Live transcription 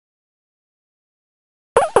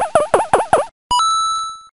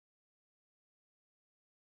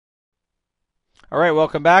All right,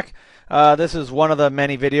 welcome back. This is one of the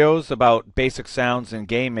many videos about basic sounds in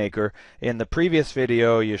Gamemaker. In the previous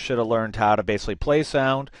video, you should have learned how to basically play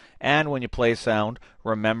sound, and when you play sound,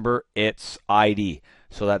 remember its ID,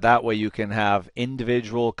 so that way you can have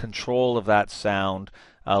individual control of that sound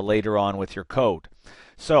later on with your code.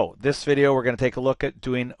 So this video, we're going to take a look at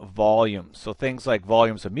doing volumes. So things like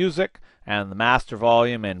volumes of music, and the master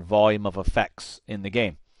volume, and volume of effects in the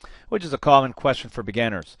game, which is a common question for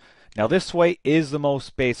beginners. Now this way is the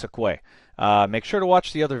most basic way. Make sure to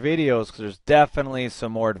watch the other videos because there's definitely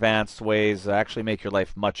some more advanced ways that actually make your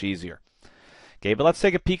life much easier. Okay, but let's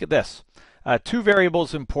take a peek at this. Two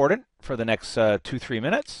variables important for the next 2-3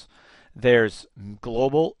 minutes. There's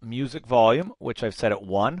global music volume, which I've set at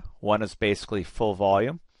 1. 1 is basically full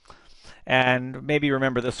volume. And maybe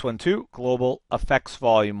remember this one too, global effects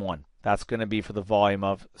volume 1. That's going to be for the volume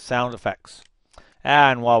of sound effects.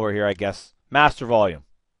 And while we're here, I guess, master volume,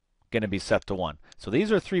 going to be set to 1. So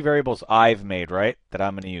these are 3 variables I've made, right, that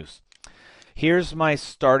I'm going to use. Here's my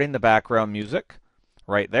starting the background music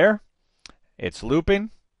right there. It's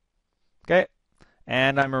looping, okay,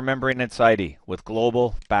 and I'm remembering its ID with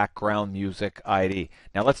global background music ID.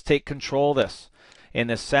 Now let's take control of this. In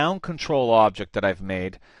the sound control object that I've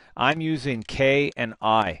made, I'm using K and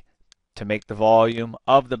I to make the volume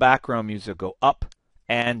of the background music go up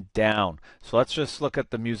and down. So let's just look at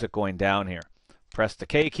the music going down here. Press the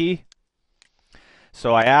K key.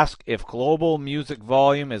 So I ask if global music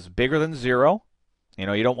volume is bigger than 0. You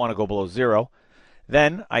know, you don't want to go below 0.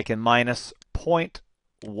 Then I can minus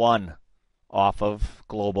 0.1 off of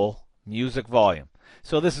global music volume.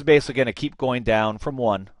 So this is basically going to keep going down from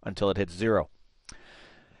 1 until it hits 0.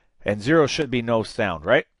 And 0 should be no sound,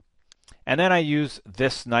 right? And then I use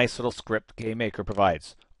this nice little script Gamemaker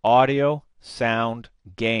provides. Audio, sound,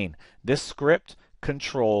 gain. This script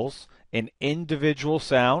controls an individual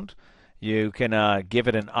sound. You can give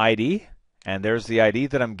it an ID, and there's the ID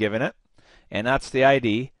that I'm giving it, and that's the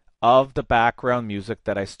ID of the background music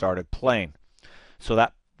that I started playing. So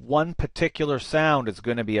that one particular sound is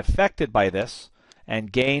going to be affected by this,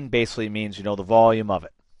 and gain basically means, you know, the volume of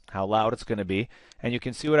it, how loud it's going to be. And you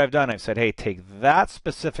can see what I've done. I've said, hey, take that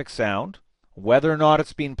specific sound, whether or not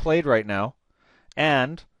it's being played right now,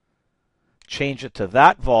 and change it to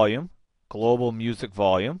that volume, global music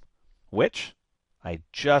volume, which I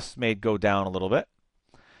just made go down a little bit.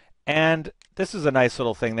 And this is a nice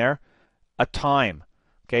little thing there, a time.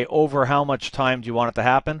 Okay, over how much time do you want it to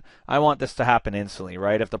happen? I want this to happen instantly,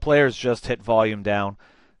 right? If the players just hit volume down,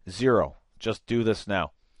 0. Just do this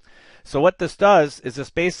now. So what this does is this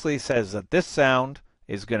basically says that this sound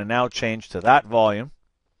is going to now change to that volume,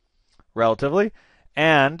 relatively.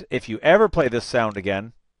 And if you ever play this sound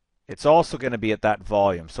again, it's also going to be at that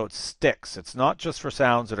volume. So it sticks. It's not just for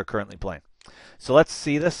sounds that are currently playing. So let's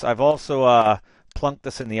see this. I've also plunked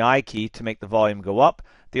this in the I key to make the volume go up.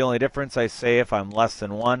 The only difference, I say if I'm less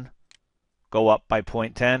than 1, go up by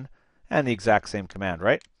 0.10, and the exact same command,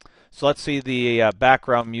 right? So let's see the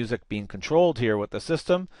background music being controlled here with the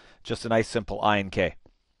system. Just a nice simple I and K.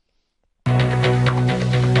 So you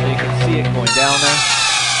can see it going down there.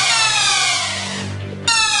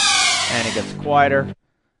 And it gets quieter,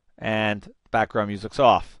 and background music's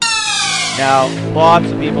off. Now, lots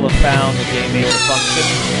of people have found the Gamemaker function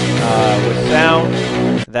with sound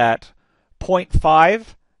that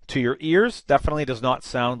 0.5 to your ears definitely does not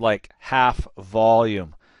sound like half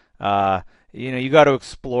volume. You know, you got to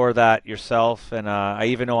explore that yourself. And I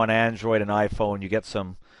even know on Android and iPhone you get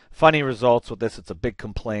some funny results with this. It's a big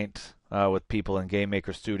complaint with people in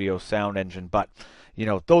Gamemaker Studio Sound Engine. But, you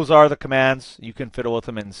know, those are the commands. You can fiddle with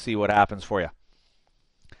them and see what happens for you.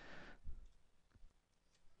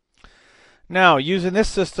 Now, using this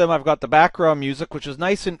system, I've got the background music, which is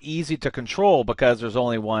nice and easy to control because there's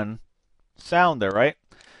only one sound there, right?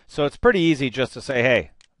 So it's pretty easy just to say,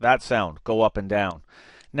 hey, that sound, go up and down.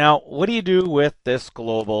 Now, what do you do with this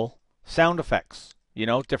global sound effects? You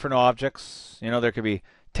know, different objects. You know, there could be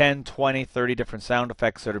 10, 20, 30 different sound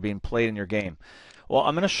effects that are being played in your game. Well,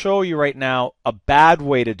 I'm going to show you right now a bad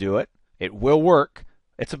way to do it. It will work.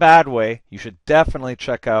 It's a bad way. You should definitely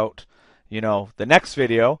check out, you know, the next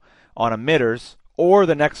video on emitters, or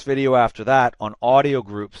the next video after that on audio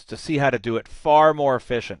groups to see how to do it far more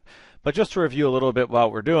efficient. But just to review a little bit what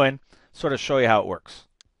we're doing, sort of show you how it works.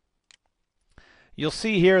 You'll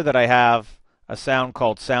see here that I have a sound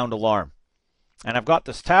called sound alarm. And I've got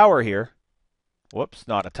this tower here. Whoops,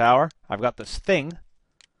 not a tower. I've got this thing.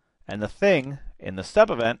 And the thing in the step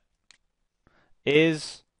event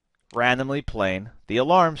is randomly playing the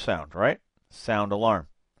alarm sound, right? Sound alarm.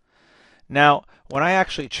 Now, when I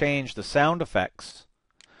actually change the sound effects,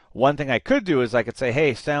 one thing I could do is I could say,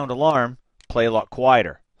 hey, sound alarm, play a lot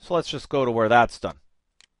quieter. So let's just go to where that's done.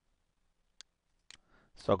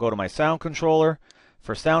 So I'll go to my sound controller.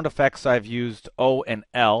 For sound effects, I've used O and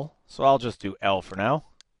L, so I'll just do L for now.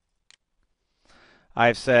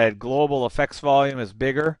 I've said global effects volume is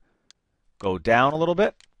bigger. Go down a little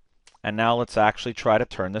bit. And now let's actually try to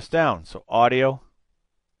turn this down. So audio,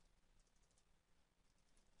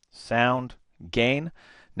 sound, gain.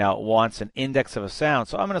 Now it wants an index of a sound,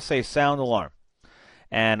 so I'm going to say sound alarm.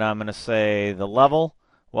 And I'm going to say the level.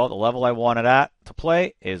 Well, the level I want it at to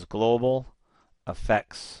play is global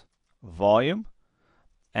effects volume.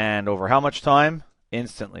 And over how much time?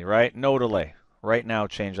 Instantly, right? No delay. Right now,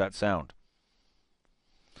 change that sound.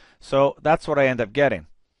 So that's what I end up getting.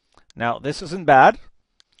 Now, this isn't bad.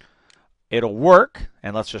 It'll work,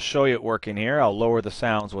 and let's just show you it working here. I'll lower the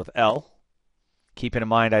sounds with L. Keeping in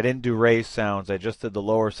mind, I didn't do raised sounds. I just did the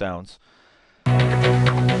lower sounds. But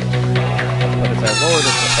as I lower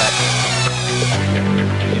this effect,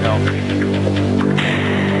 you know,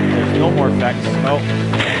 there's no more effects. Oh.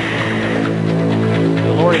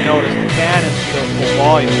 You'll already notice the canon's still full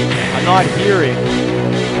volume. I'm not hearing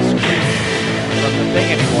the scream from the thing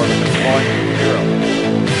anymore because the volume is 0.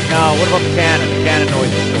 Now, what about the canon? The canon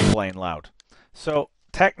noise is still playing loud. So,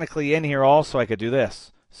 technically in here also I could do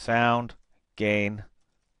this. Sound, gain,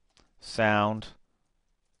 sound,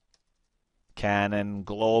 canon,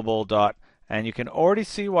 global dot. And you can already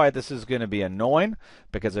see why this is going to be annoying,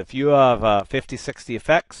 because if you have 50, 60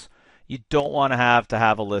 effects, you don't want to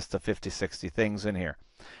have a list of 50, 60 things in here.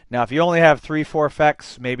 Now, if you only have 3, 4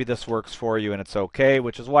 effects, maybe this works for you and it's okay,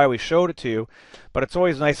 which is why we showed it to you. But it's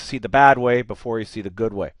always nice to see the bad way before you see the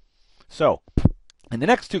good way. So, in the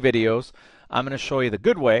next 2 videos, I'm going to show you the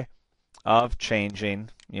good way of changing,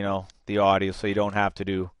 the audio so you don't have to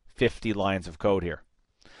do 50 lines of code here.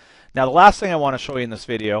 Now, the last thing I want to show you in this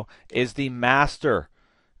video is the master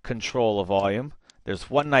control of volume. There's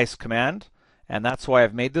one nice command, and that's why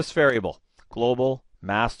I've made this variable, global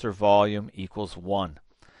master volume equals 1,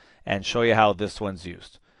 and show you how this one's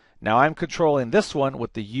used. Now, I'm controlling this one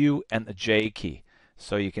with the U and the J key.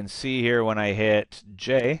 So you can see here when I hit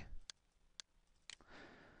J,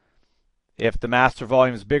 if the master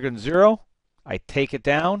volume is bigger than 0, I take it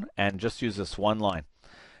down and just use this one line.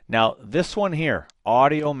 Now, this one here,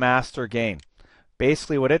 audio master gain.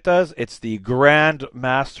 Basically what it does, it's the grand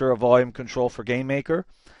master of volume control for Gamemaker.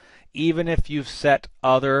 Even if you've set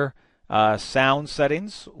other sound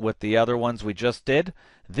settings with the other ones we just did,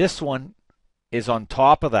 this one is on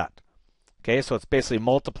top of that. Okay, so it's basically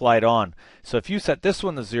multiplied on. So if you set this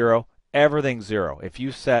one to 0, everything's 0. If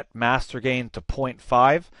you set master gain to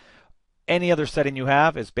 0.5, any other setting you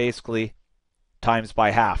have is basically times by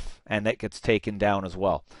half, and that gets taken down as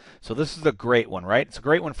well. So this is a great one, right? It's a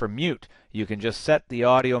great one for mute. You can just set the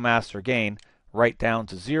audio master gain right down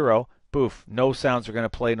to 0. Poof, no sounds are going to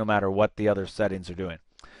play no matter what the other settings are doing.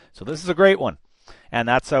 So this is a great one. And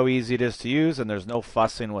that's how easy it is to use, and there's no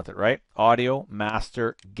fussing with it, right? Audio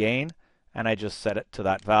master gain, and I just set it to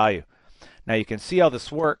that value. Now you can see how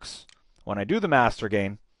this works when I do the master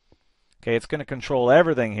gain. Okay, it's going to control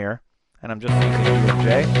everything here, and I'm just using U and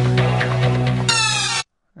J.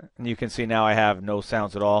 And you can see now I have no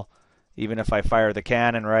sounds at all. Even if I fire the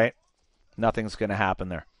cannon, right, nothing's going to happen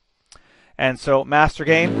there. And so master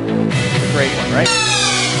gain is a great one,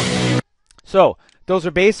 right? So those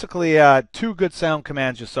are basically 2 good sound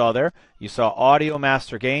commands you saw there. You saw audio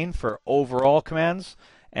master gain for overall commands,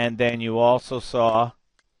 and then you also saw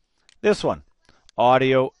this one,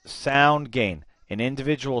 audio sound gain. An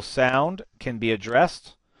individual sound can be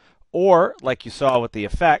addressed, or like you saw with the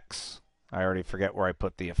effects, I already forget where I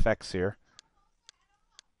put the effects here.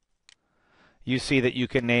 You see that you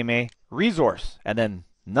can name a resource, and then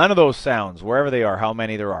none of those sounds, wherever they are, how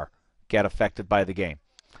many there are, get affected by the gain.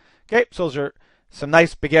 Okay, so those are some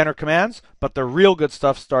nice beginner commands, but the real good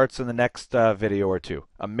stuff starts in the next video or 2.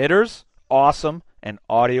 Emitters, awesome, and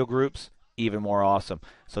audio groups, even more awesome.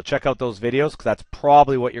 So check out those videos, because that's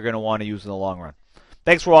probably what you're going to want to use in the long run.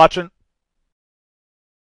 Thanks for watching.